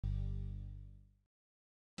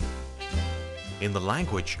In the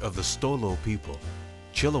language of the Stolo people,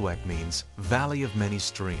 Chilliwack means Valley of Many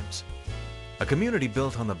Streams, a community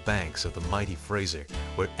built on the banks of the mighty Fraser,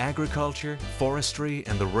 where agriculture, forestry,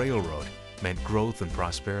 and the railroad meant growth and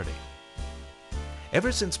prosperity.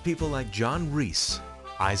 Ever since people like John Reese,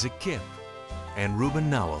 Isaac Kipp, and Reuben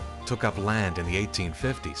Nowell took up land in the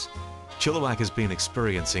 1850s, Chilliwack has been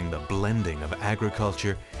experiencing the blending of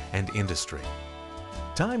agriculture and industry.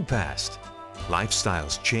 Time passed,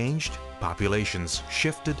 lifestyles changed, populations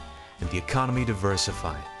shifted, and the economy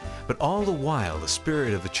diversified. But all the while, the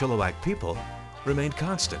spirit of the Chilliwack people remained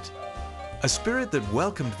constant. A spirit that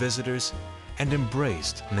welcomed visitors and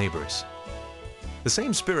embraced neighbors. The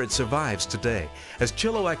same spirit survives today, as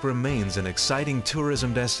Chilliwack remains an exciting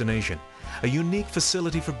tourism destination, a unique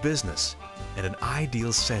facility for business, and an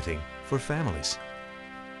ideal setting for families.